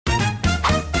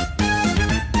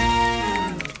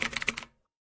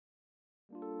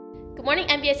Good morning,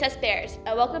 MBSS Bears,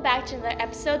 and welcome back to another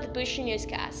episode of the Boucherie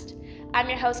Newscast. I'm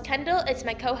your host, Kendall. It's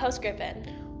my co-host, Griffin.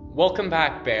 Welcome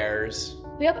back, Bears.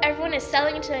 We hope everyone is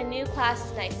settling into their new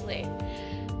classes nicely.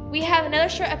 We have another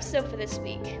short episode for this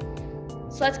week,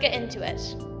 so let's get into it.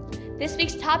 This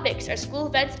week's topics are school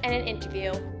events and an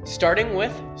interview. Starting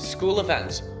with school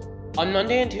events. On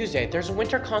Monday and Tuesday, there's a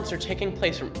winter concert taking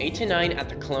place from 8 to 9 at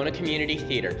the Kelowna Community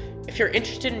Theatre. If you're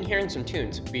interested in hearing some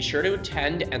tunes, be sure to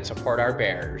attend and support our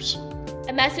Bears.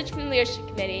 A message from the Leadership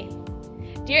Committee.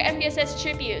 Dear MBSS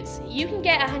Tributes, you can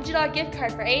get a $100 gift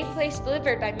card for any place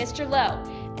delivered by Mr. Lowe.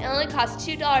 It only costs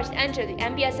 $2 to enter the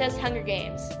MBSS Hunger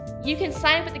Games. You can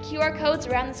sign up with the QR codes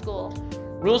around the school.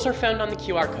 Rules are found on the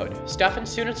QR code. Staff and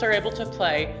students are able to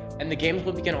play, and the games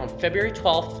will begin on February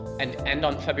 12th and end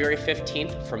on February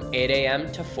 15th from 8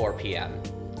 a.m. to 4 p.m.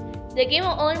 The game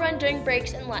will only run during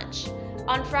breaks and lunch.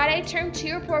 On Friday, Term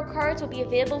 2 report cards will be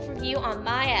available for view on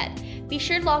MyEd. Be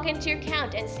sure to log into your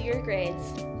account and see your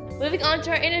grades. Moving on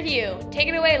to our interview. Take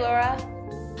it away, Laura.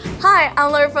 Hi,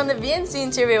 I'm Laura from the VNC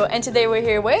interview, and today we're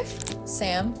here with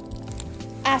Sam,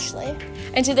 Ashley.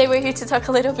 And today we're here to talk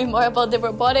a little bit more about the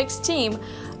robotics team.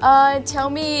 Tell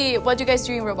me, what do you guys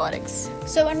do in robotics?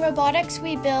 So in robotics,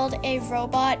 we build a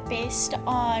robot based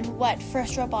on what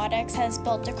First Robotics has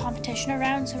built their competition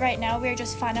around. So right now, we're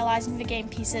just finalizing the game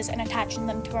pieces and attaching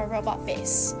them to our robot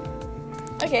base.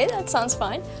 Okay, that sounds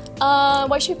fine.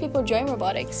 Why should people join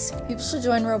robotics? People should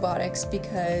join robotics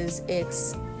because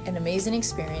it's an amazing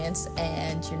experience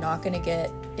and you're not going to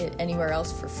get it anywhere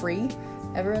else for free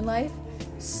ever in life.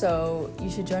 So you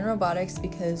should join robotics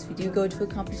because we do go to a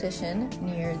competition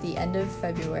near the end of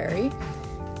February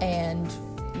and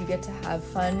you get to have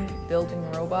fun building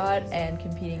a robot and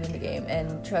competing in the game.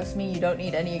 And trust me, you don't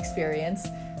need any experience.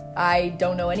 I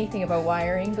don't know anything about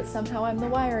wiring, but somehow I'm the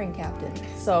wiring captain.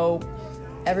 So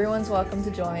everyone's welcome to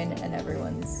join and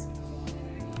everyone's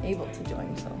able to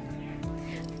join. So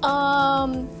Are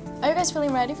you guys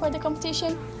feeling ready for the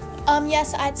competition?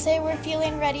 Yes, I'd say we're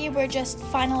feeling ready. We're just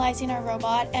finalizing our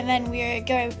robot, and then we're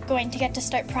going to get to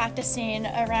start practicing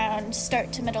around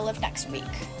start to middle of next week.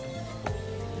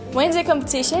 When's the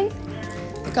competition?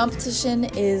 the competition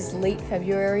is late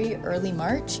February, early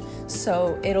March,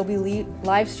 so it'll be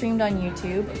live streamed on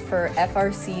YouTube for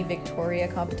FRC Victoria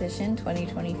Competition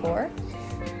 2024,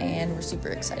 and we're super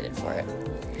excited for it.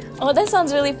 Oh, that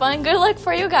sounds really fun. Good luck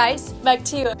for you guys. Back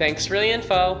to you. Thanks for the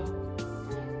info.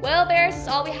 Well, Bears, that's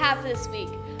all we have for this week.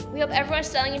 We hope everyone's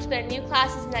settling into their new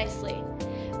classes nicely.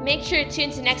 Make sure to tune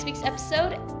to next week's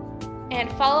episode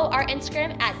and follow our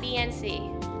Instagram at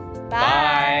BNC.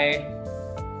 Bye.